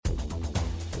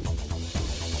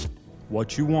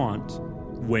what you want,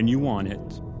 when you want it,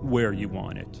 where you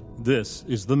want it. This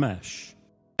is The Mesh.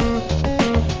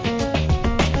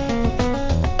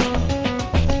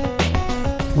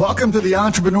 Welcome to the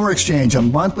Entrepreneur Exchange, a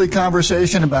monthly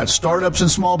conversation about startups and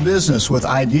small business with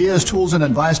ideas, tools, and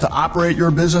advice to operate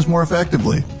your business more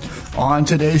effectively. On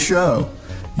today's show,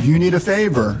 you need a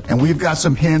favor, and we've got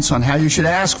some hints on how you should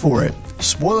ask for it.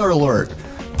 Spoiler alert,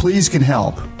 Please can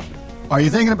help. Are you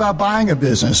thinking about buying a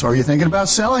business? Are you thinking about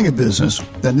selling a business?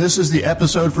 Then this is the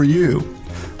episode for you.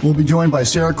 We'll be joined by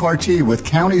Sarah Carty with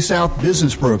County South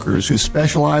Business Brokers, who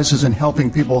specializes in helping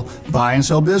people buy and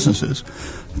sell businesses.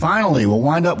 Finally, we'll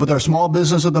wind up with our Small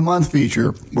Business of the Month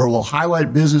feature, where we'll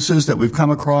highlight businesses that we've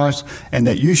come across and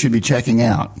that you should be checking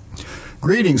out.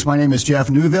 Greetings, my name is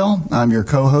Jeff Newville. I'm your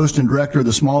co-host and director of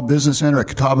the Small Business Center at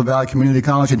Catawba Valley Community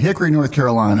College in Hickory, North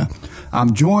Carolina.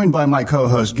 I'm joined by my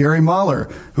co-host, Gary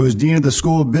Muller, who is Dean of the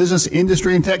School of Business,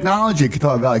 Industry, and Technology at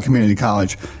Catawba Valley Community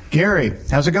College. Gary,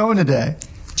 how's it going today?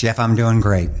 Jeff, I'm doing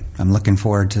great. I'm looking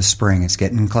forward to spring. It's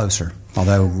getting closer,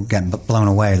 although we're getting blown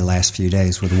away the last few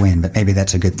days with the wind, but maybe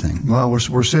that's a good thing. Well,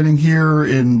 we're sitting here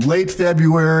in late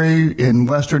February in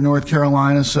western North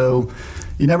Carolina, so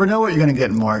you never know what you're going to get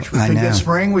in March. We could get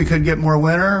spring, we could get more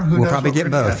winter. We'll probably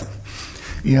get both.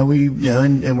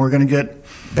 And we're going to get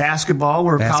basketball.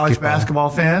 We're college basketball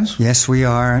fans. Yes, we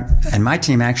are. And my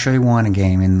team actually won a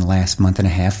game in the last month and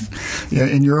a half. Yeah,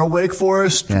 and you're a Wake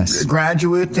Forest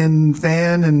graduate and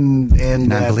fan.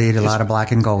 And I bleed a lot of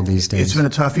black and gold these days. It's been a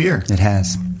tough year. It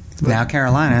has. Now,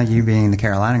 Carolina, you being the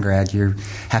Carolina grad, you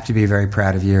have to be very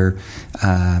proud of your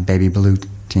baby blue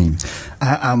team.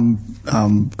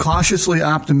 I'm cautiously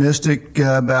optimistic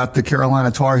about the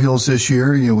Carolina Tar Heels this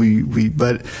year. We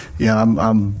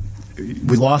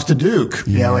lost to Duke,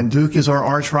 and Duke is our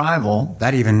arch rival.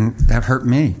 That hurt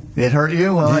me. It hurt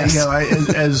you? Well,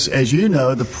 yes. As you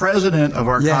know, the president of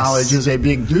our college is a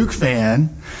big Duke fan,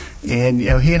 and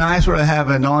he and I sort of have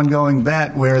an ongoing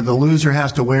bet where the loser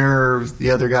has to wear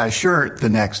the other guy's shirt the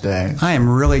next day. I am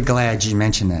really glad you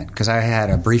mentioned that, because I had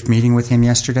a brief meeting with him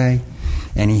yesterday,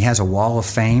 and he has a wall of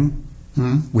fame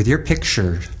with your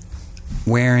picture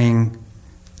wearing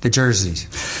the jerseys.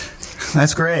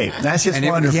 That's great. That's just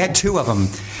wonderful. He had two of them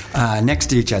next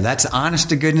to each other. That's honest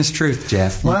to goodness truth,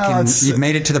 Jeff. You've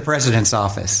made it to the president's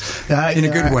office in a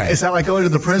good way. It's not like going to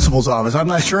the principal's office. I'm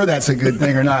not sure that's a good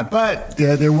thing or not. But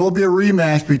there will be a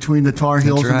rematch between the Tar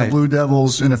Heels and the Blue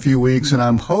Devils in a few weeks, and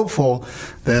I'm hopeful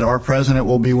that our president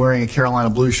will be wearing a Carolina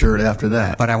blue shirt after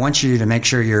that. But I want you to make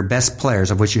sure your best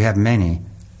players, of which you have many,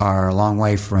 are a long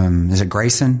way from, is it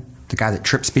Grayson? The guy that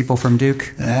trips people from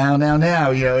Duke? Now. We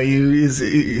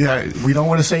don't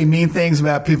want to say mean things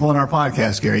about people in our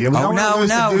podcast, Gary.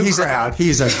 No.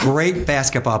 He's a great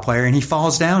basketball player, and he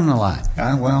falls down a lot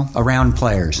around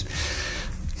players.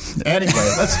 Anyway,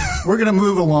 we're going to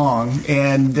move along,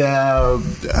 and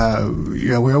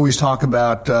we always talk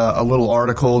about a little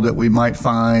article that we might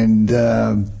find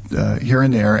here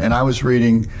and there, and I was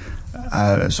reading.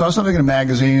 Saw something in a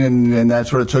magazine, and that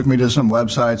sort of took me to some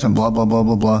websites and blah, blah, blah,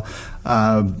 blah, blah.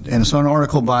 And I saw an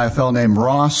article by a fellow named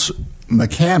Ross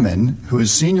McCammon, who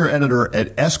is senior editor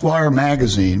at Esquire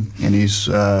magazine, and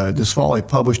this fall he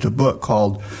published a book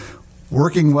called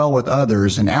Working Well with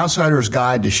Others, An Outsider's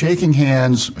Guide to Shaking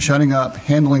Hands, Shutting Up,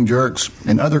 Handling Jerks,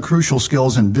 and Other Crucial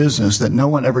Skills in Business That No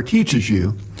One Ever Teaches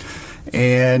You.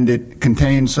 And it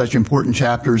contains such important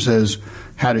chapters as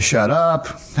how to shut up,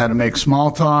 how to make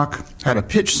small talk, how to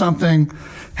pitch something,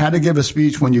 how to give a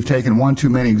speech when you've taken one too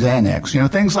many Xanax.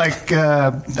 Things like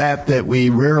that we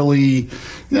rarely,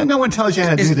 no one tells you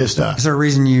how to do this stuff. Is there a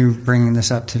reason you bringing this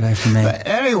up today for me?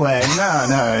 Anyway,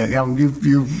 no,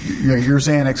 your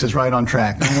Xanax is right on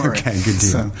track. Don't worry. Okay, good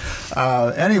deal.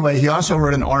 So, anyway, he also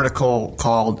wrote an article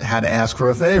called How to Ask for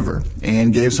a Favor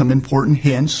and gave some important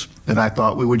hints that I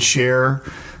thought we would share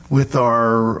with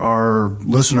our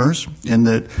listeners, in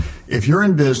that if you're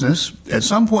in business, at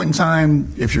some point in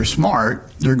time, if you're smart,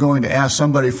 you're going to ask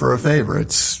somebody for a favor.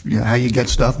 It's how you get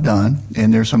stuff done,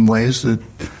 and there's some ways that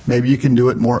maybe you can do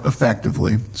it more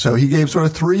effectively. So he gave sort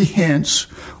of 3 hints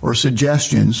or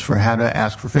suggestions for how to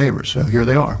ask for favors. So here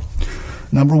they are.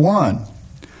 Number 1,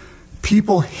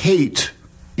 people hate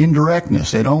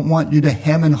indirectness. They don't want you to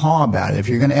hem and haw about it. If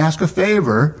you're going to ask a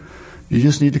favor, you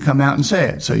just need to come out and say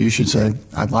it. So you should say,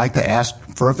 I'd like to ask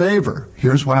for a favor.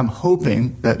 Here's what I'm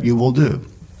hoping that you will do.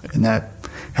 And that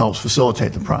helps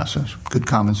facilitate the process. Good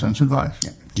common sense advice.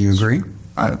 Do you agree?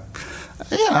 I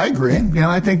agree.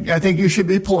 I think you should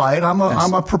be polite. I'm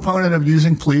a proponent of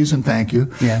using please and thank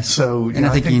you. Yes. So I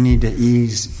think you need to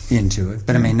ease into it.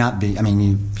 But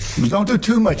you don't do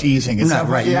too much easing. It's not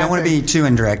right. You don't want to be too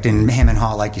indirect and ham and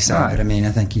haw like you said. Right. But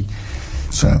I think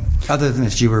So, Other than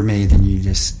if you were me, then you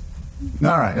just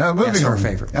all right, moving ask for on. a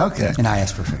favor. Okay. And I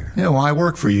ask for a favor. Yeah, well, I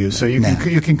work for you, so you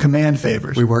can command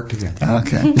favors. We work together.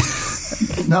 Okay.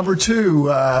 Number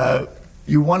 2,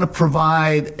 you want to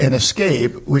provide an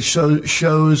escape which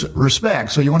shows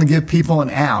respect. So you want to give people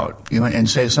an out, and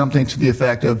say something to the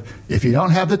effect of, if you don't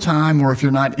have the time or if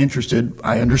you're not interested,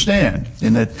 I understand.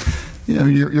 And that,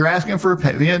 you're asking for a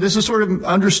pay. This is sort of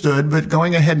understood, but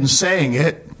going ahead and saying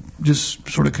it just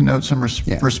sort of connotes some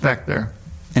respect there.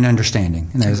 And understanding.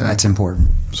 And that's important.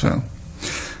 So,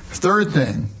 third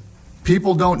thing,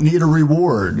 people don't need a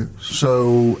reward.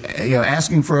 So,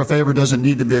 asking for a favor doesn't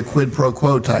need to be a quid pro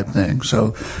quo type thing.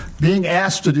 So, being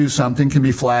asked to do something can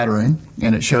be flattering,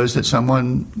 and it shows that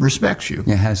someone respects you.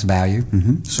 Yeah, it has value.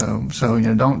 Mm-hmm. So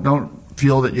don't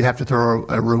feel that you have to throw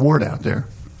a reward out there.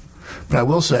 But I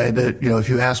will say that, if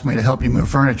you ask me to help you move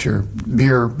furniture,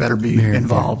 beer better be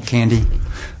involved. Candy.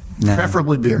 No.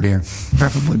 Preferably beer.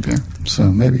 Preferably beer.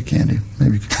 So maybe candy.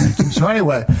 So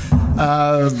anyway,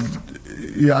 I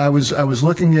was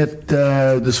looking at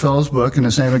this fellow's book, and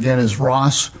his name again is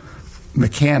Ross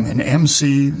McCammon,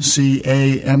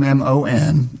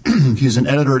 McCammon. He's an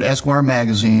editor at Esquire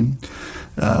magazine.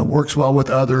 Works well with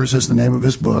others is the name of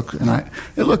his book, and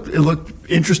it looked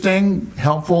interesting,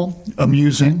 helpful,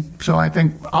 amusing. So I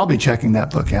think I'll be checking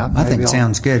that book out. I think it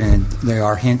sounds good, and there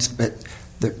are hints, but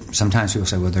sometimes people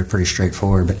say, well, they're pretty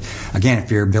straightforward. But again, if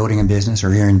you're building a business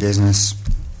or you're in business,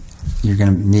 you're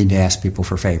going to need to ask people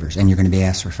for favors, and you're going to be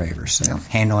asked for favors. So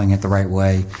handling it the right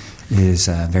way is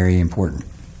very important.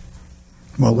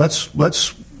 Well, let's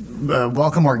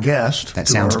welcome our guest. That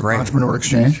sounds great. Entrepreneur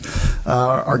Exchange.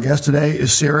 Our guest today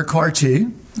is Sarah Carty.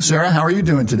 Sarah, how are you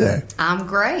doing today? I'm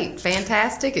great.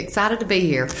 Fantastic. Excited to be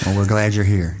here. Well, we're glad you're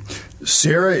here.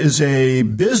 Sarah is a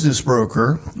business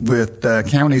broker with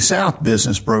County South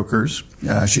Business Brokers.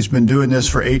 She's been doing this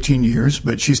for 18 years,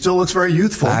 but she still looks very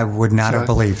youthful. I would not have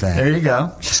believed that. There you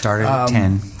go. She started at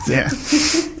 10. Yeah.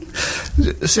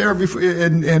 Sarah,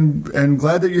 and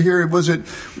glad that you're here. Was it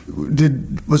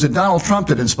Donald Trump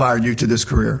that inspired you to this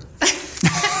career?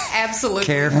 Absolutely.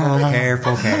 Careful.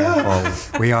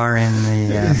 We are in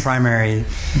the primary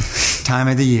time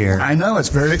of the year. I know, it's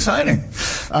very exciting.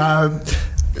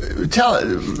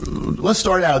 Let's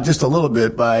start out just a little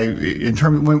bit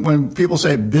when people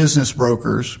say business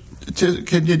brokers.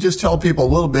 Can you just tell people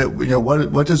a little bit?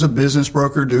 What does a business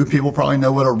broker do? People probably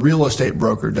know what a real estate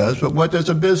broker does, but what does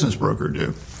a business broker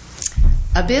do?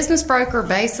 A business broker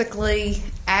basically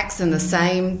acts in the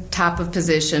same type of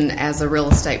position as a real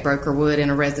estate broker would in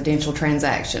a residential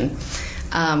transaction.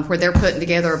 Where they're putting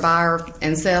together a buyer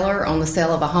and seller on the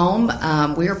sale of a home,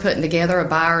 we are putting together a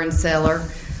buyer and seller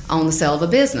on the sale of a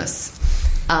business.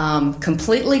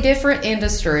 Completely different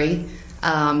industry,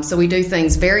 so we do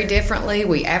things very differently.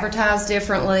 We advertise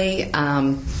differently.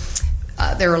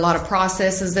 There are a lot of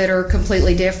processes that are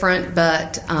completely different,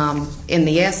 but in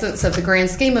the essence of the grand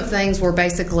scheme of things, we're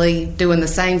basically doing the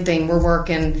same thing. We're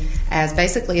working as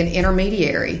basically an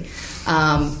intermediary.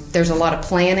 There's a lot of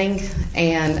planning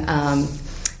and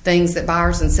things that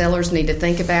buyers and sellers need to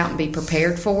think about and be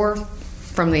prepared for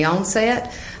from the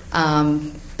onset.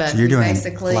 So you're doing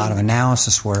a lot of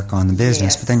analysis work on the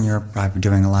business, but then you're probably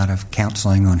doing a lot of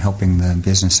counseling on helping the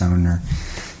business owner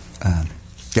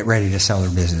get ready to sell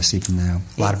their business, even though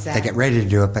they get ready to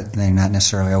do it, but they're not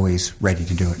necessarily always ready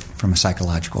to do it from a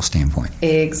psychological standpoint.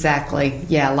 Exactly.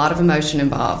 Yeah, a lot of emotion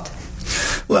involved.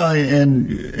 Well,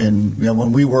 and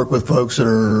when we work with folks that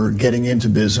are getting into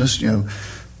business,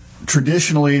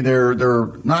 traditionally there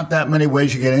are not that many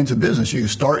ways you get into business. You can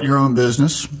start your own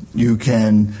business. You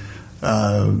can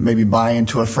maybe buy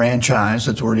into a franchise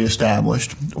that's already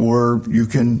established, or you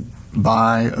can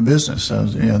buy a business. So,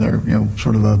 there are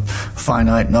sort of a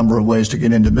finite number of ways to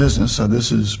get into business. So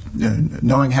this is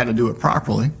knowing how to do it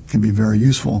properly can be very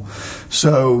useful.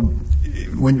 So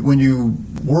when you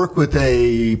work with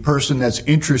a person that's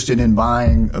interested in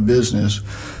buying a business,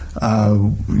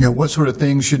 what sort of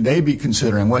things should they be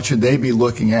considering? What should they be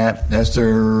looking at as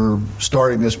they're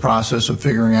starting this process of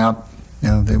figuring out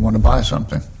they want to buy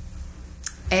something?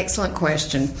 Excellent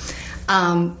question.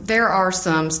 There are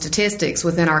some statistics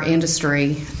within our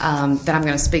industry that I'm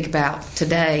going to speak about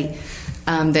today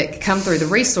that come through the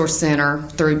Resource Center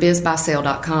through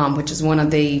bizbuysale.com, which is one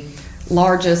of the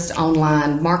largest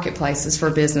online marketplaces for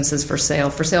businesses for sale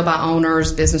by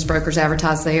owners. Business brokers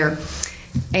advertise there.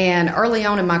 And early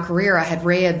on in my career, I had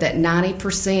read that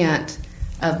 90%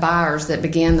 of buyers that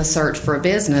begin the search for a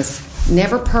business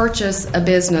never purchase a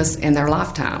business in their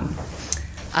lifetime.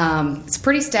 It's a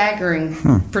pretty staggering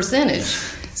percentage.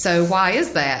 So why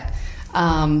is that?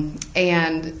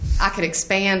 And I could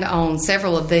expand on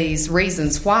several of these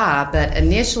reasons why, but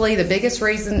initially the biggest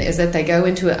reason is that they go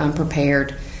into it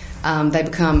unprepared. They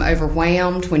become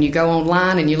overwhelmed. When you go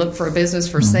online and you look for a business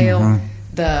for sale,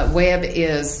 the web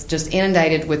is just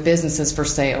inundated with businesses for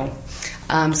sale.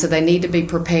 So they need to be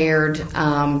prepared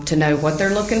to know what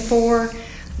they're looking for,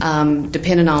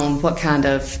 depending on what kind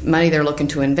of money they're looking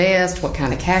to invest, what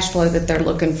kind of cash flow that they're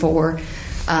looking for.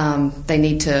 They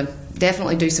need to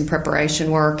definitely do some preparation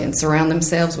work and surround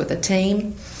themselves with a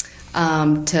team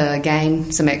to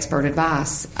gain some expert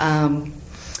advice,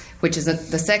 which is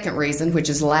the second reason, which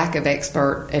is lack of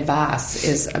expert advice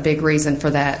is a big reason for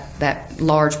that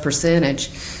large percentage.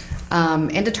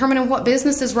 And determining what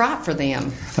business is right for them.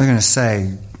 I was going to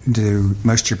say, do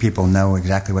most of your people know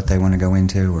exactly what they want to go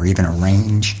into, or even a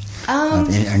range of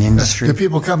an industry? Do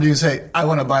people come to you and say, I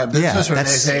want to buy a business, or they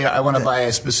say, I want to buy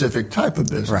a specific type of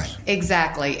business? Right.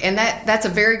 Exactly. And that's a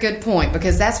very good point,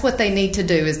 because that's what they need to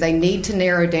do, is they need to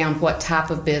narrow down what type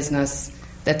of business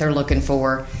that they're looking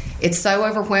for. It's so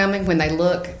overwhelming when they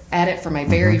look at it from a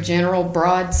very general,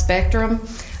 broad spectrum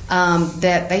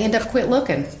that they end up quit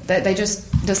looking. That they just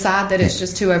decide that it's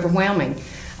just too overwhelming.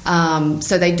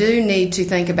 So they do need to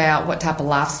think about what type of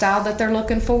lifestyle that they're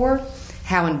looking for,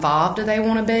 how involved do they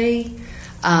want to be.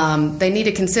 They need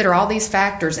to consider all these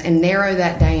factors and narrow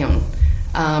that down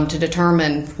to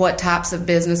determine what types of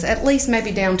business, at least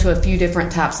maybe down to a few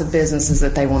different types of businesses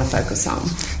that they want to focus on.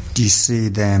 Do you see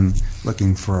them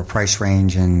looking for a price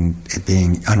range and it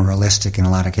being unrealistic in a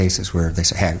lot of cases where they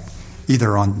say, hey,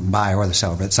 either on the buyer or the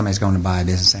seller, but somebody's going to buy a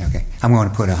business and say, okay, I'm going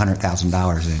to put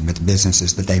 $100,000 in, but the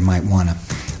businesses that they might want to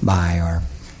buy are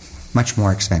much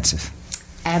more expensive?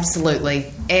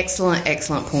 Absolutely. Excellent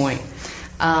point.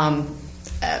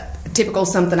 Typical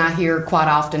something I hear quite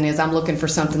often is I'm looking for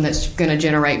something that's going to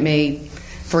generate me,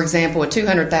 for example, a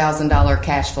 $200,000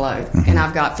 cash flow, and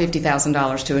I've got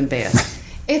 $50,000 to invest.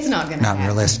 It's not going to happen. Not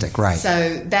realistic, right.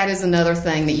 So that is another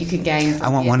thing that you can gain. I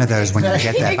want one of those when you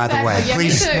get that, by the way. Yeah,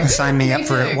 please sign me up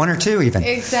for one or two even.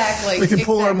 Exactly. We can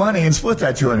pull our money and split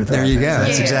that $200,000. There you go.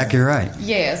 That's exactly right.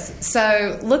 Yes.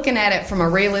 So looking at it from a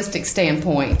realistic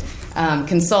standpoint,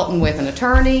 consulting with an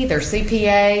attorney, their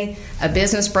CPA, a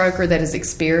business broker that is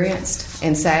experienced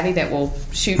and savvy that will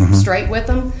shoot straight with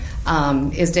them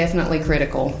is definitely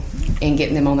critical in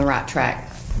getting them on the right track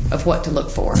of what to look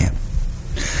for. Yeah.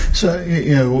 So,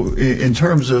 in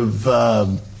terms of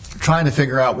trying to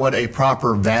figure out what a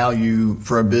proper value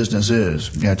for a business is,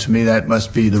 to me that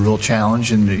must be the real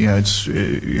challenge. And it's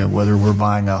whether we're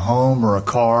buying a home or a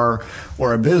car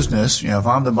or a business. If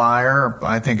I'm the buyer,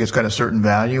 I think it's got a certain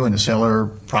value, and the seller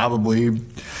probably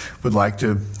would like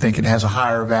to think it has a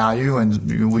higher value,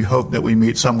 and we hope that we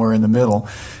meet somewhere in the middle.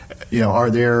 Are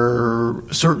there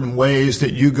certain ways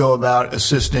that you go about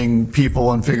assisting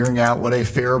people in figuring out what a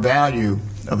fair value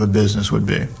of a business would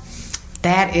be?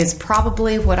 That is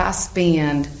probably what I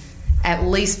spend at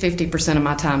least 50% of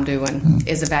my time doing,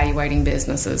 is evaluating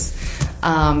businesses.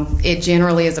 It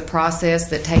generally is a process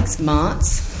that takes months,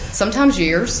 sometimes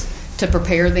years, to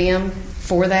prepare them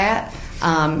for that,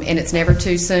 and it's never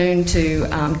too soon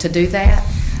to do that.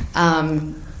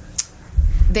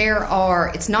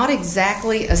 It's not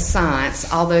exactly a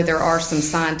science, although there are some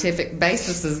scientific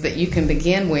bases that you can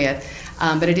begin with,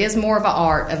 but it is more of an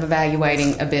art of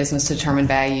evaluating a business to determine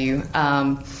value.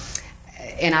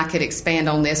 And I could expand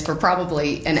on this for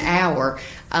probably an hour,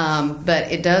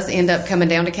 but it does end up coming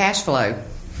down to cash flow.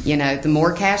 The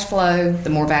more cash flow, the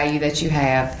more value that you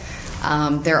have.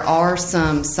 There are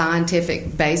some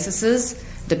scientific bases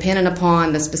depending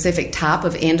upon the specific type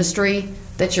of industry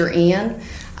that you're in.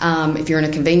 If you're in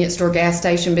a convenience store, gas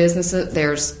station business,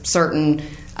 there's certain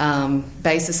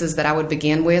bases that I would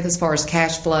begin with as far as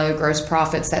cash flow, gross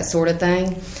profits, that sort of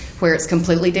thing, where it's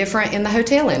completely different in the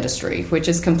hotel industry, which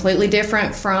is completely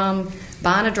different from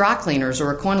buying a dry cleaners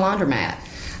or a coin laundromat.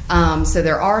 So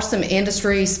there are some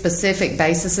industry-specific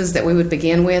bases that we would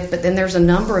begin with, but then there's a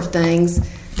number of things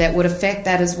that would affect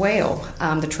that as well.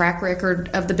 The track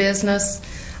record of the business,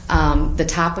 the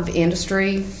type of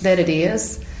industry that it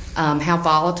is, how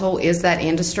volatile is that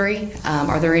industry?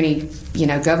 Are there any,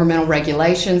 governmental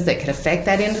regulations that could affect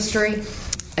that industry?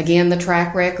 Again, the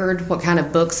track record, what kind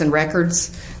of books and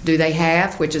records do they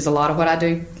have, which is a lot of what I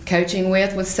do coaching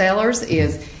with sellers,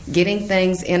 is getting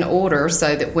things in order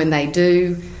so that when they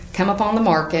do come up on the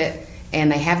market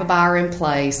and they have a buyer in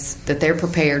place, that they're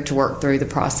prepared to work through the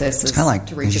processes. It's kind of like,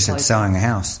 to reach as you said, selling a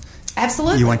house.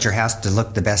 Absolutely. You want your house to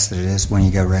look the best that it is when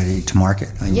you go ready to market.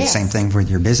 Yes. The same thing with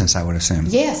your business, I would assume.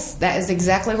 Yes, that is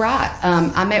exactly right.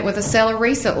 I met with a seller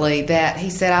recently that he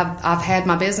said, I've had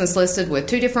my business listed with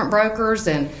 2 different brokers,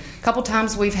 and A couple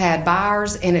times we've had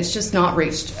buyers and it's just not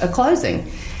reached a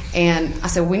closing. And I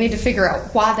said, we need to figure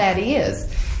out why that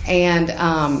is. And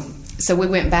so we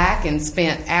went back and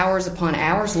spent hours upon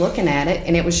hours looking at it,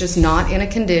 and it was just not in a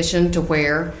condition to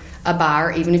where a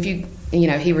buyer, even if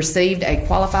he received a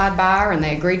qualified buyer and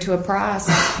they agreed to a price,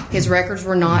 his records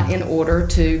were not in order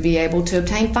to be able to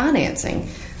obtain financing.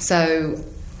 So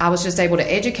I was just able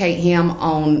to educate him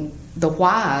on the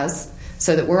whys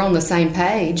so that we're on the same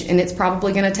page, and it's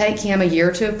probably going to take him a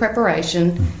year or two of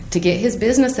preparation to get his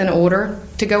business in order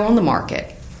to go on the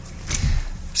market.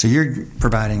 So you're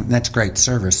providing, that's great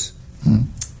service.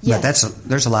 Yes. But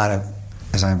there's a lot of,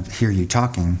 as I hear you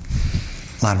talking,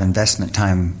 a lot of investment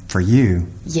time for you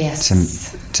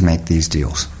to make these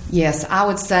deals. Yes, I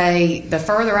would say the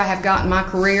further I have gotten my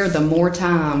career, the more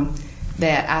time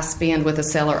that I spend with a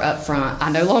seller up front. I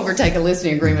no longer take a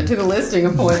listing agreement to the listing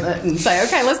appointment and say,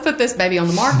 okay, let's put this baby on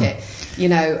the market.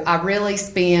 I really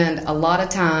spend a lot of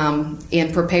time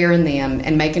in preparing them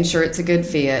and making sure it's a good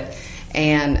fit.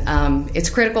 And it's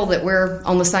critical that we're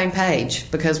on the same page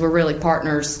because we're really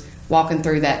partners walking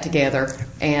through that together.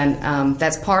 And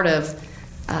that's part of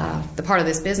the part of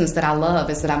this business that I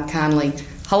love is that I'm kindly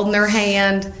holding their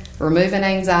hand, removing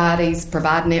anxieties,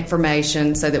 providing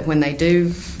information so that when they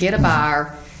do get a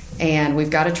buyer and we've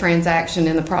got a transaction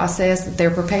in the process, that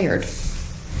they're prepared.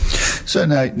 So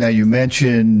now you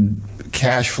mentioned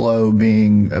cash flow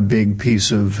being a big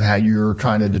piece of how you're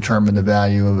trying to determine the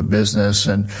value of a business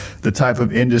and the type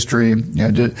of industry.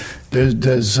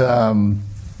 Does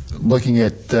looking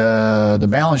at the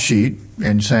balance sheet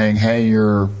and saying, hey,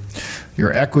 your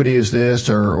equity is this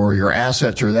or your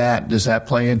assets are that, does that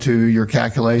play into your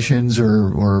calculations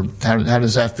or how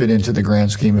does that fit into the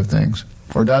grand scheme of things?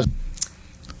 Or does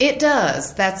it?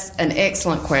 Does. That's an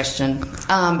excellent question.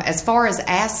 As far as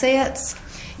assets,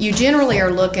 you generally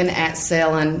are looking at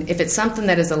selling, if it's something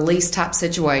that is a lease type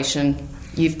situation,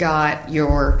 you've got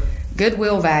your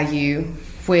goodwill value,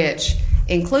 which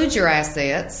includes your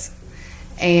assets,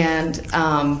 and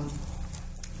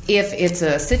if it's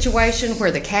a situation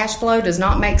where the cash flow does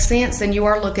not make sense, then you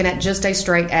are looking at just a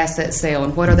straight asset sale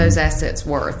and what are those assets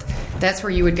worth. That's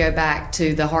where you would go back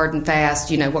to the hard and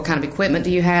fast, what kind of equipment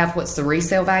do you have, what's the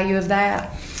resale value of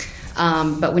that.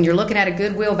 But when you're looking at a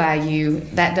goodwill value,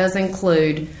 that does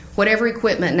include whatever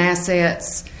equipment and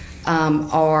assets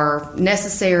are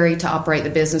necessary to operate the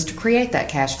business to create that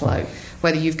cash flow.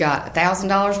 Whether you've got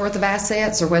 $1,000 worth of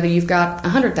assets or whether you've got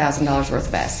 $100,000 worth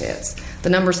of assets,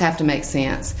 the numbers have to make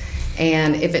sense.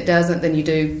 And if it doesn't, then you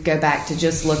do go back to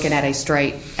just looking at a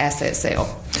straight asset sale.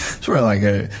 Sort of like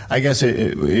I guess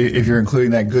if you're including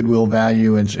that goodwill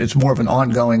value, it's more of an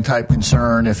ongoing type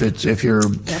concern. If you're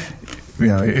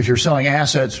selling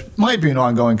assets, might be an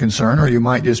ongoing concern, or you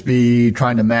might just be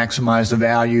trying to maximize the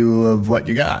value of what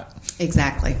you got.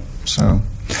 Exactly. So,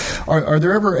 are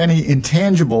there ever any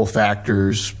intangible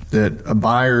factors that a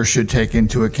buyer should take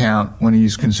into account when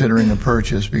he's considering a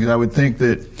purchase? Because I would think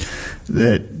that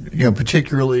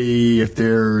particularly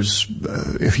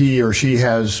if he or she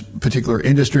has particular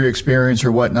industry experience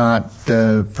or whatnot,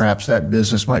 perhaps that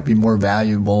business might be more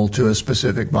valuable to a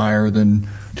specific buyer than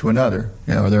to another.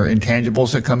 Are there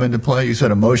intangibles that come into play? You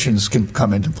said emotions can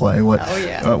come into play. What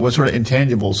sort of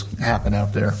intangibles happen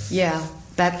out there? Yeah,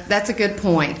 that's a good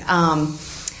point.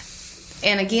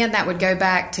 And again, that would go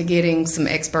back to getting some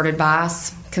expert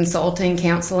advice, consulting,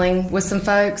 counseling with some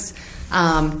folks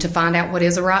to find out what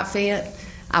is a right fit.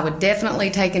 I would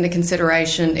definitely take into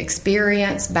consideration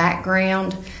experience,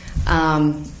 background,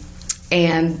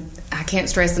 and I can't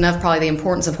stress enough probably the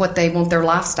importance of what they want their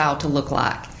lifestyle to look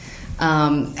like.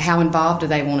 How involved do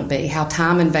they want to be? How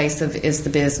time invasive is the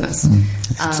business?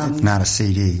 It's not a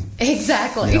CD.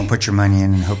 Exactly. You don't put your money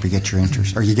in and hope you get your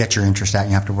interest, or you get your interest out and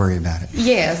you have to worry about it.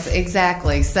 Yes,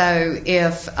 exactly. So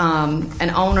if an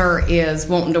owner is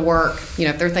wanting to work,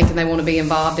 if they're thinking they want to be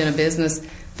involved in a business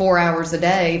 4 hours a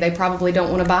day, they probably don't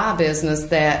want to buy a business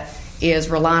that is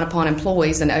relying upon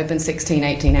employees and open 16,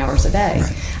 18 hours a day.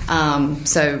 Right.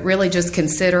 So really just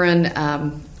considering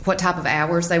what type of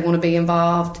hours they want to be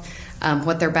involved,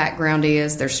 what their background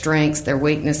is, their strengths, their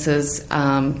weaknesses.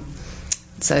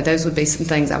 So those would be some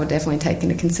things I would definitely take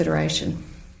into consideration.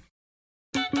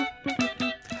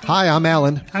 Hi, I'm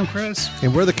Alan. I'm Chris.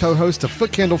 And we're the co-hosts of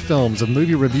Foot Candle Films, a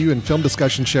movie review and film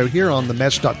discussion show here on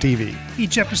themesh.tv.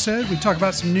 Each episode, we talk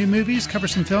about some new movies, cover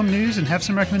some film news, and have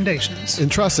some recommendations. And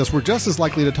trust us, we're just as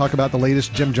likely to talk about the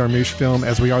latest Jim Jarmusch film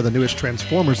as we are the newest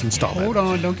Transformers installment. Hold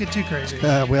on, don't get too crazy.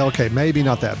 Well, okay, maybe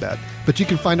not that bad. But you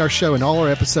can find our show and all our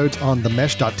episodes on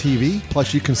themesh.tv.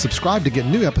 Plus, you can subscribe to get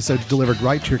new episodes delivered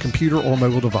right to your computer or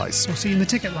mobile device. We'll see you in the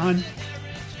ticket line.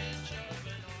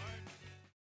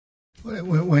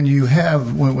 When you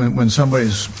have when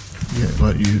somebody's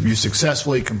you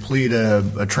successfully complete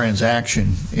a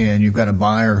transaction and you've got a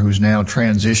buyer who's now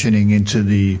transitioning into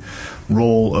the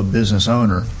role of business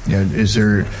owner, is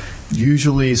there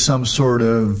usually some sort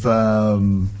of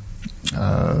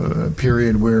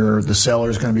period where the seller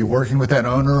is going to be working with that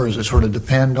owner, or does it sort of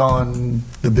depend on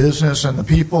the business and the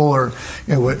people, or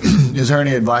is there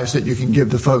any advice that you can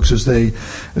give to folks as they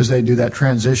do that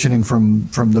transitioning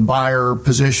from the buyer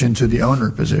position to the owner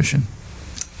position?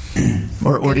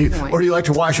 Or do you like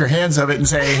to wash your hands of it and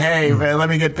say, hey, let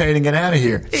me get paid and get out of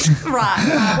here?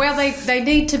 Right. Well, they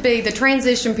need to be. The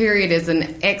transition period is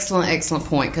an excellent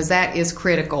point, because that is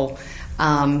critical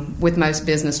with most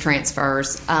business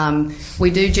transfers. We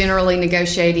do generally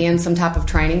negotiate in some type of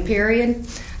training period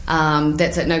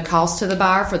that's at no cost to the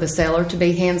buyer for the seller to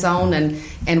be hands-on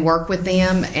and work with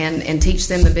them and teach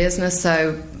them the business.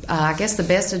 So I guess the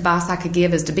best advice I could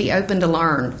give is to be open to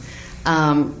learn.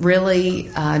 Really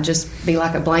just be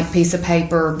like a blank piece of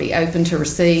paper, be open to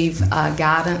receive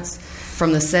guidance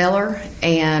from the seller,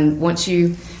 and once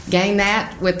you gain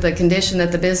that with the condition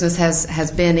that the business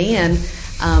has been in,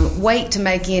 wait to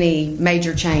make any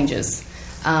major changes.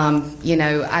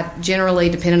 I generally,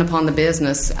 depending upon the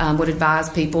business, would advise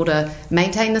people to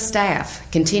maintain the staff,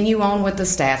 continue on with the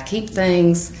staff, keep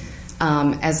things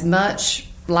as much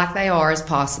like they are as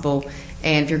possible.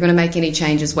 And if you're going to make any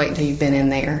changes, wait until you've been in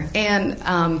there. And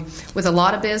with a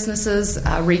lot of businesses,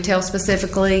 retail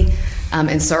specifically,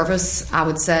 and service, I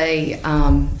would say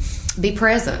be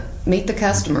present, meet the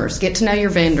customers, get to know your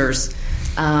vendors,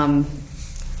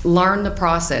 learn the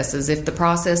processes. If the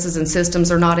processes and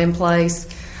systems are not in place,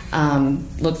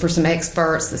 look for some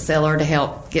experts, the seller, to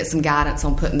help get some guidance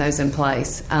on putting those in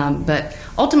place. But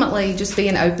ultimately, just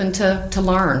being open to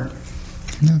learn.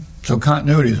 Yeah. So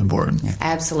continuity is important. Yeah.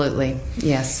 Absolutely,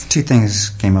 yes. Two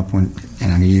things came up when,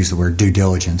 and I'm going to use the word due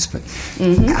diligence, but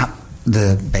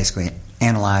basically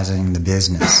analyzing the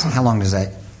business. How long does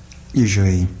that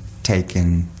usually take,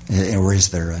 or is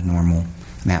there a normal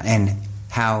amount? And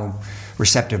how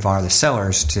receptive are the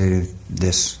sellers to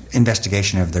this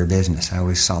investigation of their business? I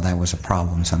always saw that was a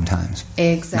problem sometimes.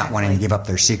 Exactly. Not wanting to give up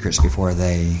their secrets before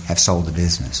they have sold the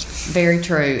business. Very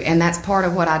true. And that's part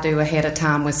of what I do ahead of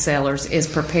time with sellers, is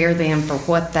prepare them for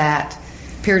what that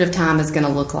period of time is going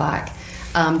to look like.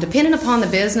 Depending upon the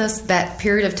business, that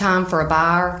period of time for a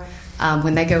buyer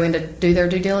when they go in to do their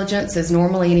due diligence is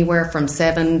normally anywhere from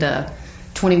 7 to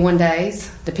 21 days,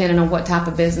 depending on what type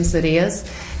of business it is.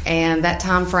 And that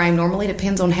time frame normally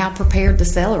depends on how prepared the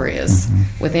seller is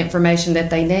with information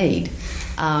that they need.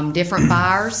 Different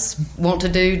buyers want to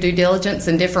do due diligence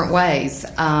in different ways.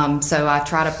 So I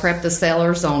try to prep the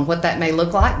sellers on what that may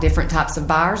look like, different types of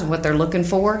buyers and what they're looking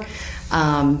for.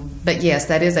 But yes,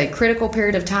 that is a critical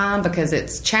period of time, because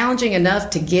it's challenging enough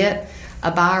to get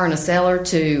a buyer and a seller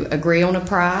to agree on a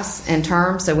price and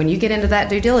terms. So when you get into that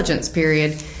due diligence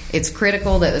period, it's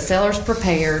critical that the seller's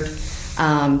prepared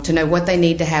to know what they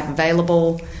need to have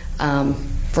available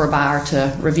for a buyer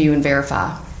to review and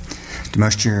verify. Do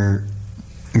most of your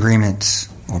agreements,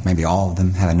 or maybe all of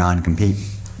them, have a non-compete?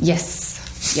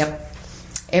 Yes. Yep.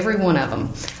 Every one of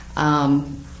them.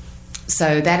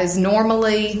 So that is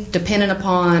normally dependent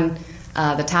upon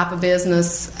the type of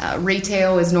business.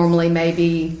 Retail is normally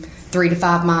maybe 3 to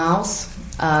 5 miles,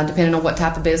 depending on what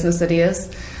type of business it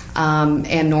is.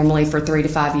 And normally for 3 to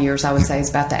 5 years, I would say, is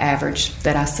about the average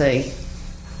that I see.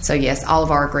 So yes, all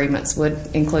of our agreements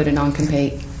would include a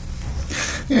non-compete.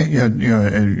 Yeah,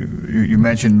 you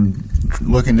mentioned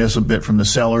looking at this a bit from the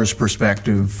seller's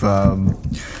perspective.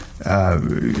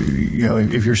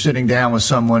 If you're sitting down with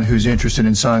someone who's interested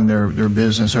in selling their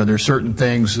business, are there certain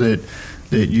things that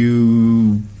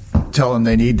you tell them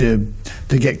they need to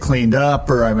get cleaned up,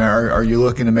 or are you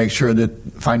looking to make sure that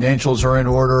financials are in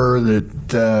order?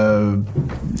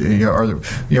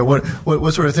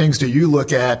 What sort of things do you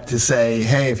look at to say,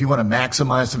 hey, if you want to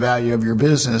maximize the value of your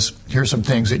business, here's some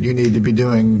things that you need to be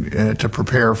doing to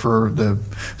prepare for the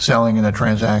selling and the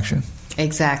transaction?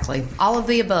 Exactly, all of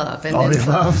the above. And all of the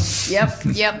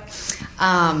above. Yep.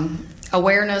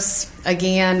 Awareness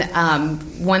again.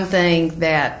 One thing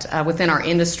that within our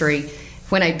industry,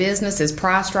 when a business is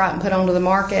priced right and put onto the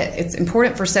market, it's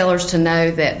important for sellers to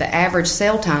know that the average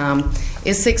sale time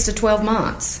is 6 to 12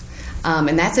 months.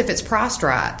 And that's if it's priced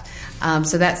right.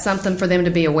 So that's something for them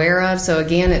to be aware of. So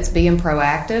again, it's being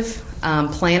proactive,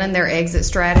 planning their exit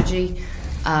strategy,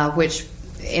 which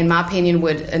in my opinion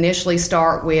would initially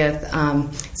start with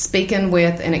speaking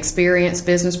with an experienced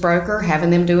business broker,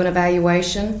 having them do an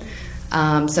evaluation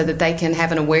so that they can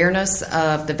have an awareness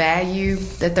of the value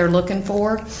that they're looking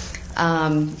for.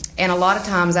 And a lot of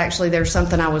times, actually, there's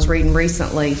something I was reading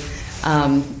recently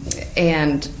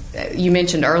And you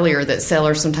mentioned earlier that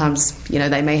sellers sometimes,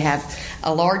 they may have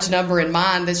a large number in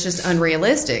mind that's just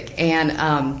unrealistic.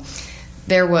 And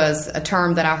there was a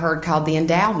term that I heard called the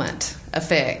endowment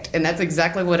effect, and that's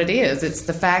exactly what it is. It's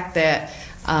the fact that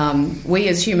we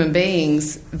as human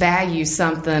beings value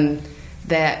something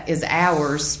that is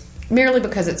ours merely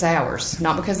because it's ours,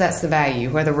 not because that's the value,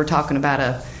 whether we're talking about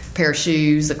a pair of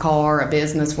shoes, a car, a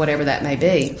business, whatever that may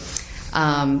be.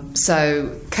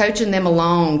 So coaching them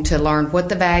along to learn what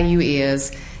the value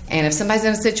is, and if somebody's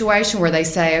in a situation where they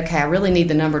say, okay, I really need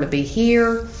the number to be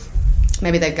here,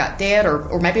 maybe they've got debt,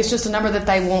 or maybe it's just a number that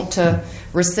they want to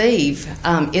receive,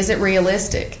 is it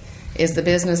realistic? Is the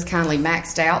business kindly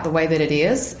maxed out the way that it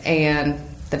is, and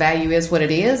the value is what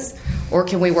it is? Or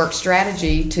can we work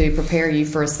strategy to prepare you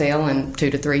for a sale in 2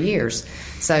 to 3 years?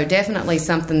 So definitely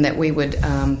something that we would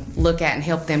look at and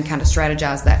help them kind of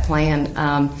strategize that plan.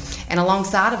 And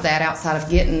alongside of that, outside of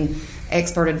getting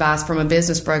expert advice from a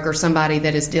business broker, somebody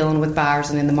that is dealing with buyers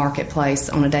and in the marketplace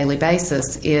on a daily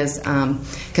basis, is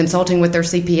consulting with their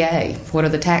CPA. What are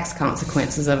the tax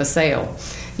consequences of a sale?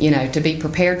 To be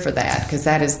prepared for that, because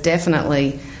that is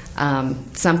definitely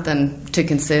something to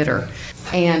consider.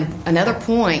 And another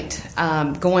point,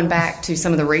 going back to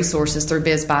some of the resources through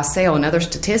Biz Buy Sell, another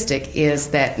statistic is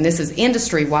that, and this is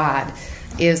industry-wide,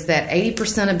 is that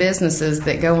 80% of businesses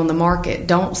that go on the market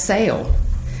don't sell.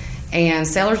 And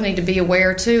sellers need to be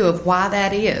aware, too, of why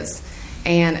that is.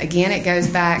 And, again, it goes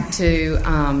back to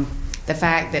the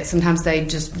fact that sometimes they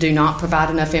just do not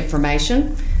provide enough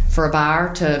information for a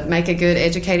buyer to make a good,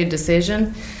 educated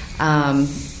decision.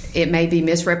 It may be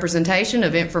misrepresentation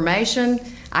of information.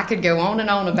 I could go on and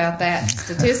on about that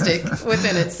statistic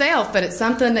within itself, but it's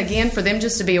something, again, for them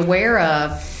just to be aware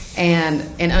of and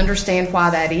understand why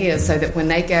that is, so that when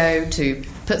they go to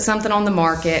put something on the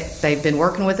market, they've been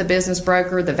working with a business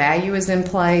broker, the value is in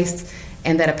place,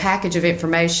 and that a package of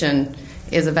information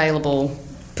is available,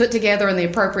 put together in the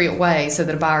appropriate way so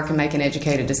that a buyer can make an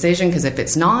educated decision, because if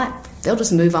it's not, they'll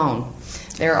just move on.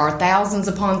 There are thousands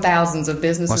upon thousands of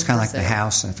businesses. Well, it's kind of like the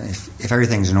house. If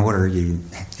everything's in order,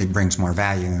 it brings more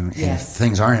value. And yes. If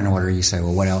things aren't in order, you say,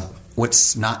 well, what else?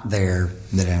 What's not there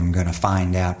that I'm going to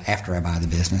find out after I buy the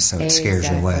business? So it scares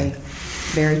you away.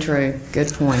 Very true.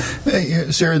 Good point.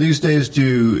 Hey, Sarah, these days,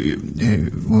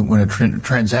 when a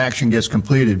transaction gets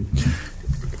completed,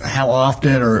 how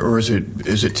often, or is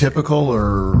it typical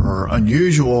or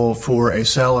unusual for a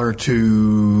seller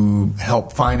to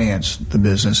help finance the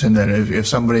business? And that if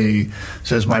somebody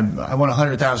says, I want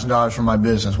 $100,000 for my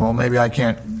business, well, maybe I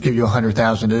can't give you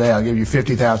 $100,000 today. I'll give you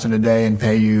 $50,000 a day and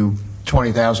pay you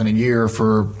 $20,000 a year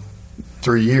for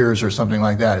 3 years or something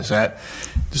like that.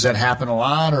 Does that happen a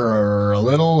lot or a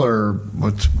little, or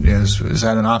is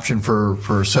that an option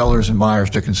for sellers and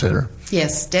buyers to consider?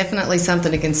 Yes, definitely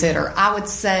something to consider. I would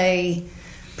say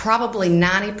probably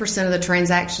 90% of the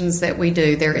transactions that we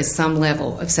do, there is some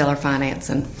level of seller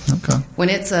financing. Okay. When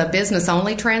it's a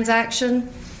business-only transaction,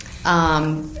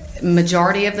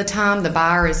 majority of the time the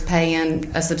buyer is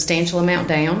paying a substantial amount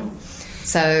down.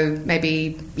 So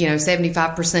maybe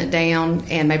 75% down,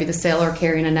 and maybe the seller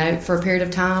carrying a note for a period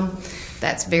of time.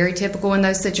 That's very typical in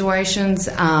those situations.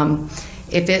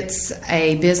 If it's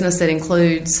a business that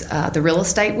includes the real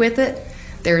estate with it,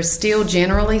 there's still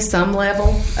generally some level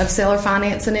of seller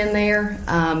financing in there.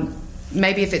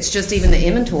 Maybe if it's just even the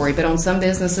inventory, but on some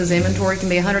businesses, inventory can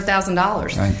be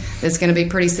 $100,000. Right. That's going to be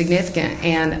pretty significant,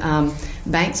 and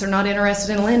banks are not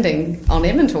interested in lending on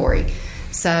inventory.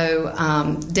 So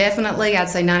definitely, I'd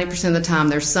say 90% of the time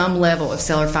there's some level of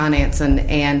seller financing,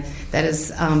 and that is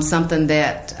something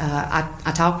that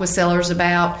I talk with sellers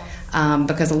about,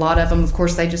 because a lot of them, of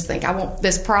course, they just think, I want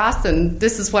this price and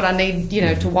this is what I need,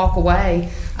 to walk away.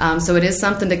 So it is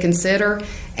something to consider.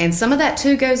 And some of that,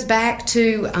 too, goes back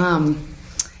to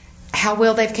how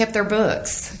well they've kept their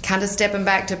books. Kind of stepping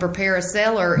back to prepare a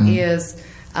seller is,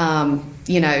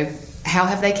 how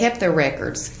have they kept their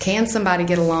records? Can somebody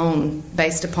get a loan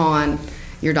based upon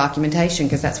your documentation?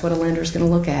 Because that's what a lender is going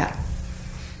to look at.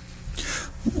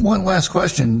 One last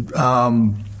question.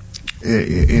 From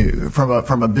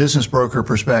a business broker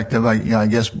perspective, I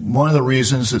guess one of the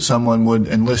reasons that someone would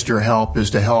enlist your help is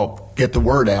to help get the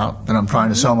word out that I'm trying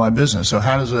to sell my business. So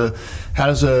how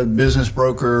does a business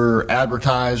broker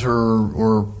advertise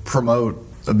or promote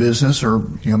a business? Or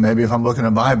maybe if I'm looking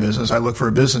to buy a business, I look for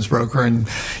a business broker, and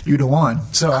you're the one.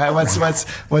 So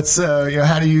what's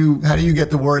how do you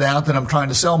get the word out that I'm trying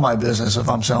to sell my business if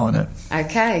I'm selling it?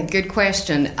 Okay, good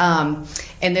question.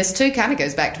 And this too kind of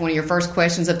goes back to one of your first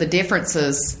questions of the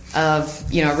differences of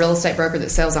a real estate broker that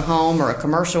sells a home or a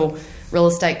commercial real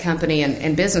estate company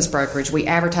and business brokerage. We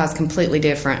advertise completely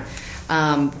different.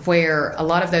 where a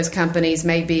lot of those companies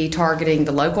may be targeting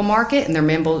the local market and they're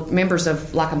members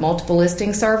of like a multiple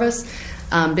listing service.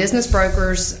 Business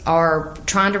brokers are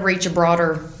trying to reach a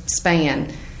broader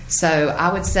span. So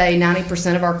I would say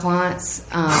 90% of our clients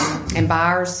and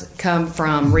buyers come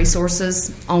from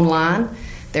resources online.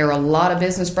 There are a lot of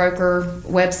business broker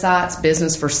websites,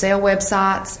 business for sale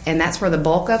websites, and that's where the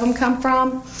bulk of them come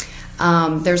from.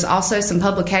 There's also some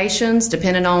publications,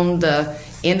 depending on the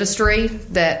industry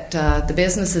that the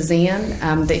business is in,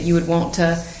 that you would want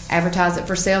to advertise it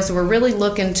for sale. So we're really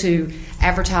looking to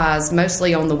advertise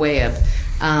mostly on the web.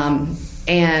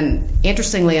 And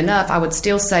interestingly enough, I would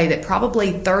still say that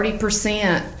probably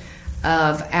 30%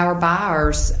 of our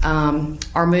buyers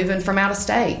are moving from out of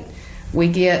state. We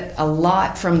get a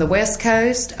lot from the West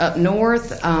Coast, up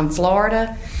north,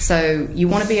 Florida. So you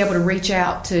want to be able to reach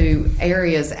out to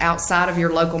areas outside of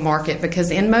your local market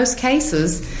because in most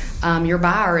cases, your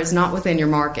buyer is not within your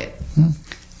market.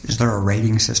 Is there a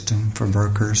rating system for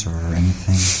brokers or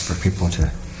anything for people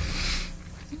to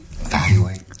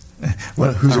evaluate? Well,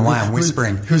 I don't know why I'm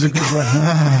whispering. Who's a good one?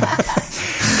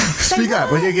 Speak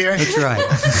up, will you, Gary? That's right.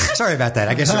 Sorry about that.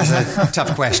 I guess it was a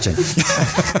tough question.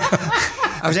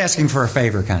 I was asking for a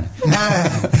favor, kind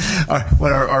of.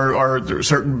 Are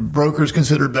certain brokers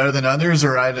considered better than others?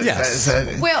 Or yes.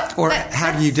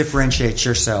 How do you differentiate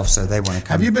yourself so they want to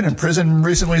come? Have you been in prison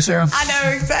recently, Sarah? I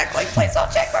know, exactly. Please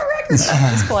don't check my records.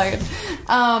 I'm just playing.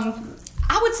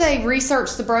 I would say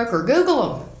research the broker.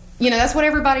 Google them. That's what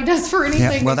everybody does for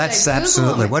anything. Yeah, well, that's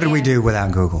absolutely. What do we do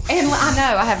without Google? And I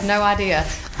know, I have no idea.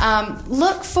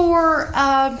 Look for,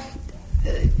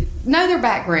 know their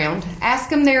background, ask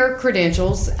them their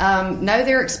credentials, know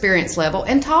their experience level,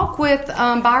 and talk with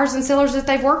buyers and sellers that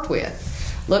they've worked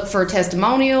with. Look for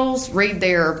testimonials, read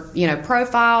their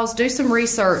profiles, do some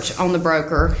research on the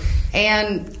broker,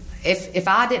 and if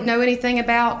I didn't know anything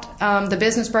about the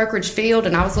business brokerage field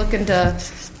and I was looking to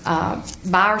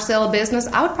buy or sell a business,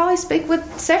 I would probably speak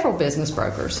with several business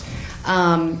brokers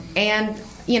and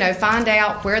find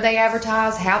out where they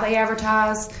advertise, how they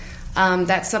advertise.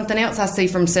 That's something else I see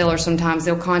from sellers sometimes.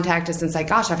 They'll contact us and say,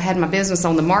 gosh, I've had my business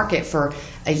on the market for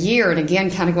a year. And again,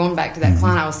 kind of going back to that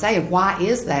client I was saying, why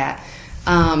is that?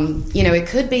 It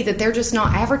could be that they're just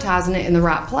not advertising it in the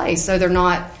right place. So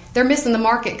they're missing the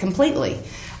market completely.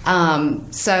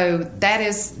 So that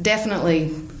is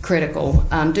definitely critical.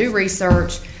 Do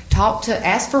research,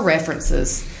 ask for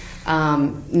references,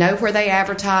 know where they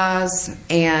advertise,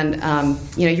 and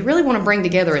you really want to bring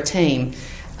together a team.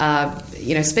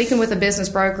 Speaking with a business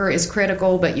broker is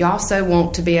critical, but you also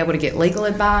want to be able to get legal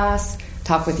advice,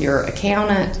 talk with your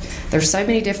accountant. There's so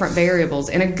many different variables,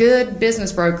 and a good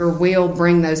business broker will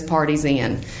bring those parties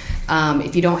in.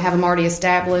 If you don't have them already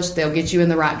established, they'll get you in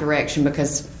the right direction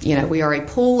because, we are a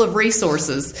pool of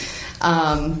resources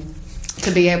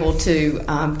to be able to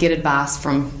get advice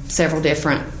from several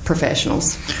different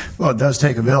professionals. Well, it does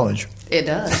take a village. It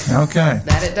does. Okay.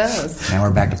 That it does. Now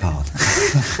we're back to politics.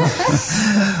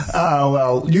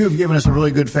 Well, you have given us a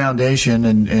really good foundation,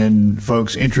 and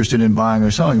folks interested in buying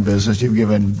or selling a business, you've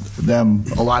given them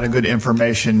a lot of good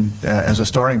information as a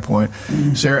starting point.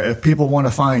 Sarah, if people want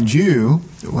to find you,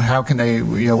 how can they?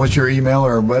 What's your email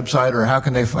or website, or how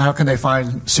can they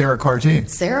find Sarah Carty?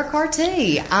 Sarah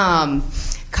Carty.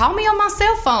 Call me on my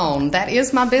cell phone. That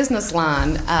is my business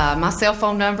line. My cell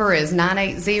phone number is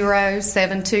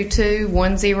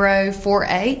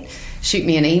 980-722-1048. Shoot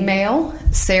me an email,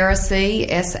 SaraC,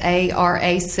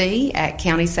 SARAC,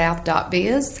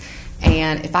 @countysouth.biz.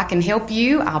 And if I can help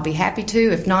you, I'll be happy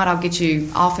to. If not, I'll get you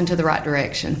off into the right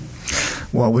direction.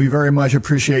 Well, we very much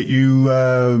appreciate you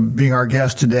being our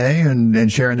guest today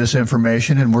and sharing this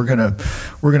information. And we're gonna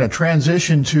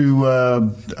transition to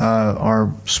our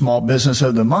small business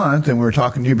of the month. And we were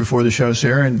talking to you before the show,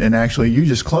 Sarah, and actually you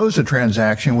just closed a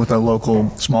transaction with a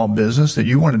local small business that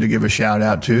you wanted to give a shout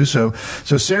out to. So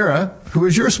Sarah, who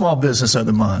is your small business of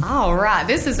the month? All right,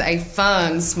 this is a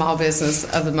fun small business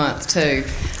of the month too.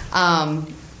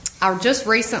 I just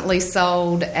recently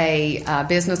sold a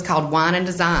business called Wine and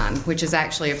Design, which is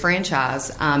actually a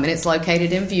franchise, and it's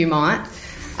located in Viewmont.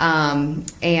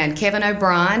 And Kevin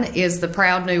O'Brien is the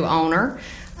proud new owner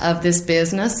of this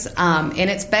business, and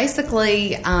it's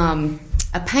basically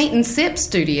a paint and sip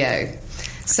studio.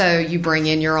 So you bring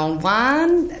in your own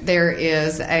wine. There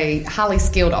is a highly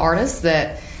skilled artist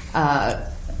that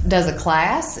does a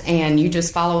class, and you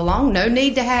just follow along. No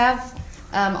need to have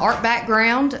art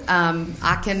background.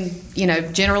 I can,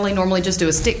 generally normally just do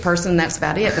a stick person, and that's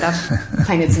about it. But I've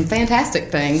painted some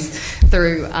fantastic things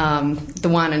through the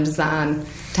wine and design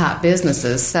type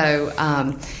businesses. So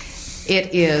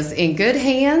It is in good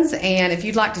hands, and if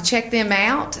you'd like to check them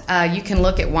out, you can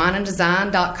look at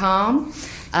wineanddesign.com.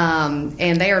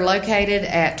 And they are located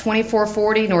at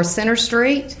 2440 North Center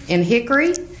Street in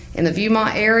Hickory in the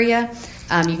Viewmont area.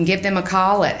 You can give them a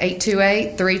call at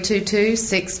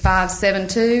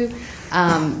 828-322-6572.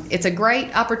 It's a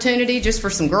great opportunity just for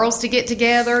some girls to get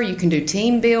together. You can do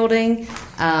team building.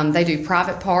 They do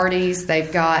private parties.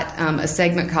 They've got a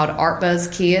segment called Art Buzz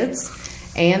Kids.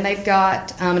 And they've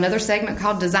got another segment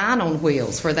called Design on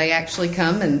Wheels, where they actually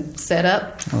come and set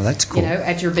up, that's cool.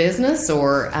 At your business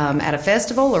or at a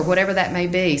festival or whatever that may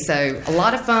be. So a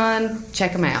lot of fun.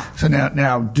 Check them out. So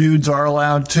now dudes are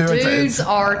allowed too. Dudes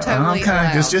are totally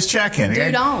allowed. Just checking.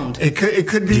 Dude owned. It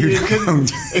could be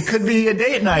it could be a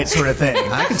date night sort of thing.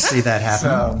 I could see that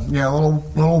happening. So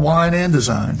a little wine and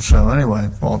design. So anyway,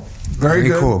 well, very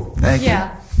good. Cool. Thank you,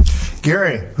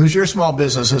 Gary. Who's your small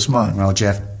business this month? Well,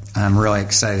 Jeff, I'm really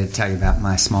excited to tell you about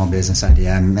my small business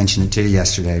idea. I mentioned it to you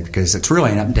yesterday because it's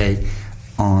really an update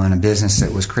on a business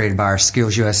that was created by our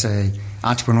Skills USA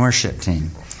entrepreneurship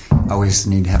team. Always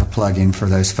need to have a plug-in for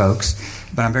those folks,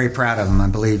 but I'm very proud of them. I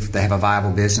believe they have a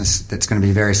viable business that's going to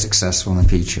be very successful in the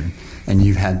future, and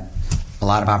you've had a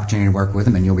lot of opportunity to work with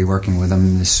them, and you'll be working with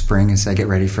them this spring as they get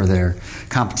ready for their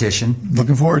competition.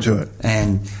 Looking forward to it.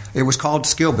 And it was called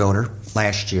Skill Builder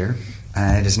last year.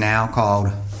 It is now called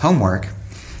Homework,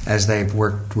 as they've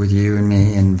worked with you and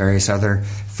me and various other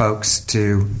folks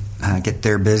to get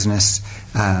their business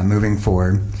moving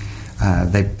forward.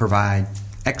 They provide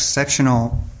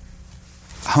exceptional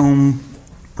home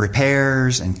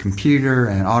repairs and computer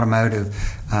and automotive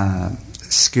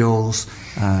skills,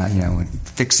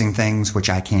 fixing things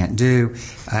which I can't do.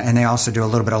 And they also do a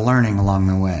little bit of learning along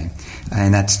the way.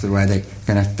 And that's the way they're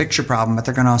going to fix your problem, but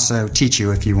they're going to also teach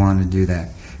you if you want to do that.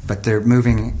 But they're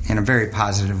moving in a very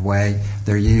positive way.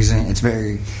 It's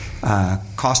very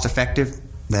cost effective.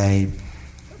 They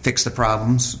fix the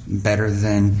problems better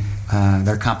than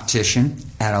their competition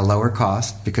at a lower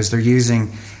cost because they're using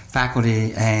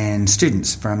faculty and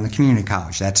students from the community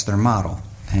college. That's their model.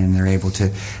 And they're able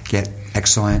to get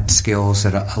excellent skills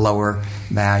at a lower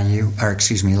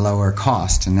lower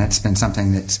cost. And that's been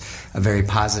something that's a very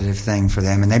positive thing for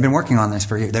them. And they've been working on this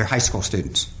for years. They're high school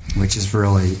students, which is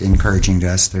really encouraging to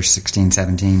us. They're 16,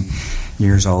 17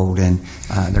 years old, and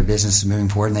their business is moving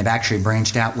forward. And they've actually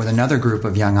branched out with another group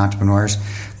of young entrepreneurs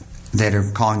that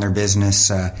are calling their business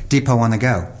Depot on the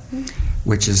Go,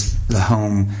 which is the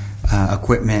home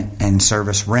equipment and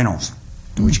service rentals,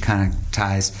 which kind of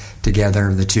ties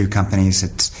together the two companies.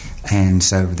 And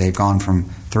so they've gone from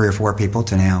 3 or 4 people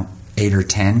to now 8 or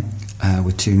 10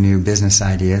 with 2 new business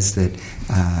ideas that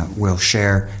will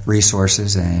share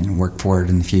resources and work forward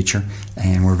in the future.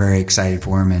 And we're very excited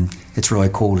for them. And it's really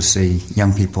cool to see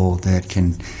young people that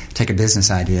can take a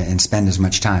business idea and spend as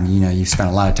much time. You spend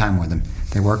a lot of time with them.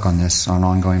 They work on this on an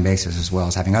ongoing basis as well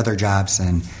as having other jobs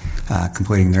and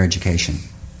completing their education.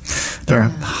 They're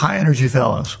high-energy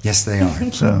fellows. Yes, they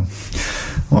are. So,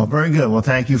 well, very good. Well,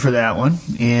 thank you for that one.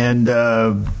 And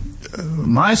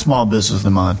my small business of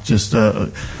the month, just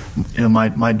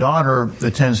my daughter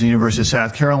attends the University of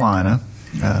South Carolina.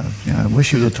 I wish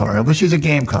she was a Tar. I wish she was a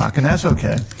Gamecock, and that's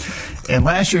okay. And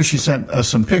last year she sent us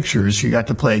some pictures. She got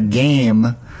to play a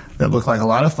game that looked like a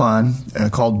lot of fun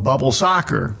called Bubble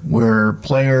Soccer, where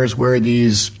players wear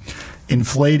these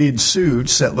inflated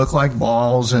suits that look like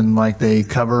balls and like they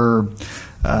cover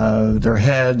their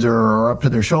heads or up to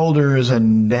their shoulders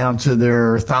and down to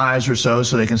their thighs or so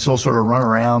they can still sort of run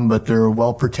around, but they're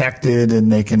well protected and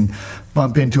they can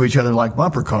bump into each other like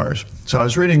bumper cars. So I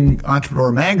was reading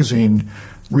Entrepreneur Magazine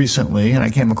recently, and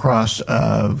I came across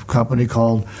a company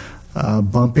called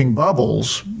Bumping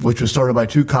Bubbles, which was started by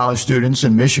 2 college students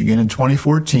in Michigan in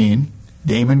 2014,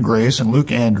 Damon Grace and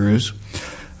Luke Andrews.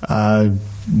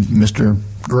 Mr.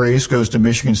 Grace goes to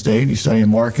Michigan State. He's studying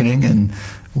marketing, and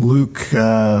Luke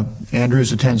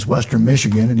Andrews attends Western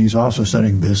Michigan, and he's also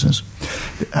studying business.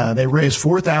 They raised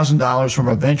 $4,000 from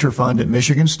a venture fund at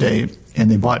Michigan State, and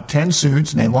they bought 10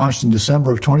 suits, and they launched in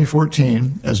December of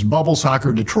 2014 as Bubble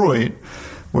Soccer Detroit,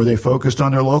 where they focused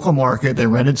on their local market. They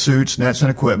rented suits, nets, and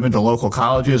equipment to local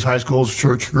colleges, high schools,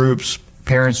 church groups,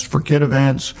 parents for kid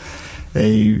events.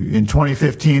 In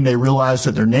 2015, they realized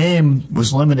that their name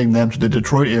was limiting them to the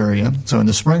Detroit area. So in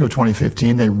the spring of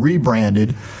 2015, they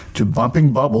rebranded to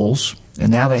Bumping Bubbles,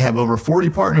 and now they have over 40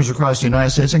 partners across the United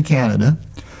States and Canada.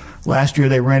 Last year,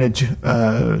 they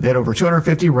had over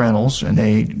 250 rentals, and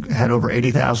they had over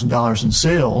 $80,000 in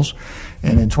sales.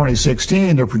 And in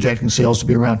 2016, they're projecting sales to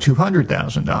be around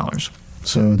 $200,000.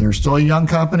 So they're still a young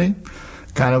company.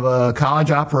 kind of a college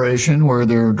operation where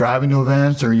they're driving to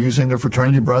events, they're using their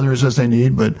fraternity brothers as they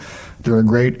need, but they're a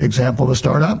great example of a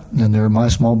startup, and they're my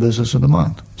small business of the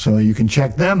month. So you can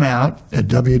check them out at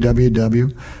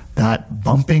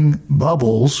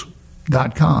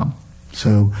www.bumpingbubbles.com.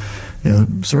 So,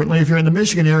 certainly if you're in the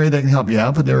Michigan area, they can help you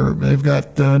out, but they've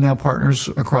got now partners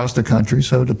across the country,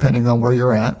 so depending on where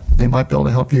you're at, they might be able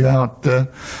to help you out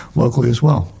locally as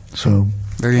well. So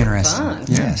very interesting. Fun.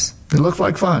 Yes. It looks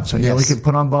like fun. So, we could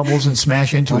put on bubbles and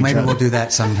smash into each other. Well, maybe we'll do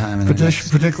that sometime.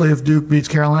 Particularly if Duke beats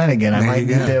Carolina again. I might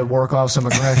need to work off some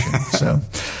aggression. So,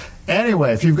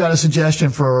 anyway, if you've got a suggestion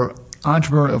for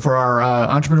our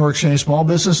Entrepreneur Exchange Small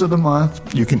Business of the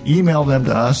Month, you can email them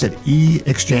to us at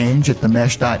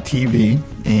eexchange@themesh.tv.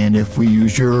 And if we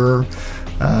use your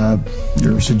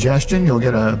suggestion, you'll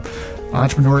get a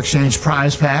Entrepreneur Exchange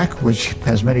prize pack, which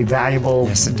has many valuable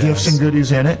gifts and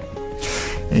goodies in it.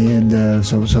 And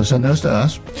so send those to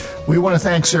us. We want to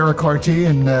thank Sarah Carty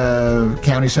and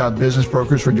County South Business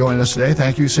Brokers for joining us today.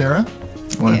 Thank you, Sarah.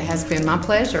 It has been my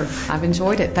pleasure. I've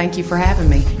enjoyed it. Thank you for having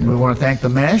me. We want to thank The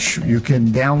Mesh. You can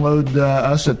download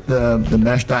us at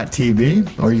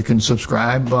themesh.tv, or you can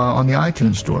subscribe on the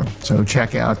iTunes store. So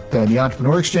check out the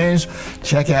Entrepreneur Exchange.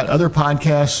 Check out other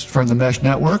podcasts from the Mesh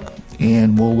Network,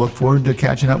 and we'll look forward to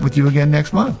catching up with you again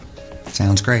next month.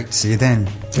 Sounds great. See you then.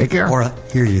 Take care. Or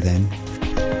hear you then.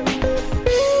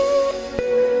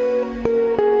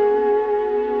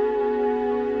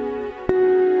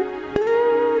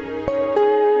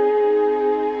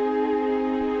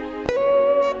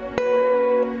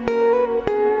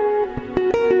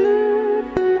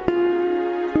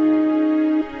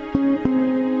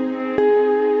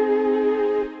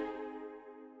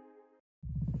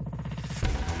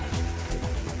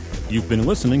 You've been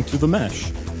listening to The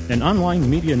Mesh, an online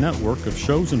media network of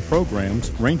shows and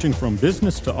programs ranging from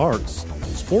business to arts,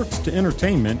 sports to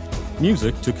entertainment,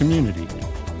 music to community.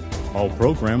 All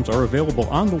programs are available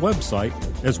on the website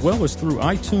as well as through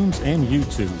iTunes and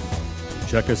YouTube.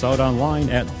 Check us out online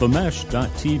at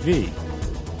themesh.tv.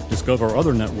 Discover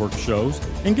other network shows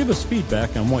and give us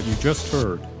feedback on what you just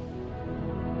heard.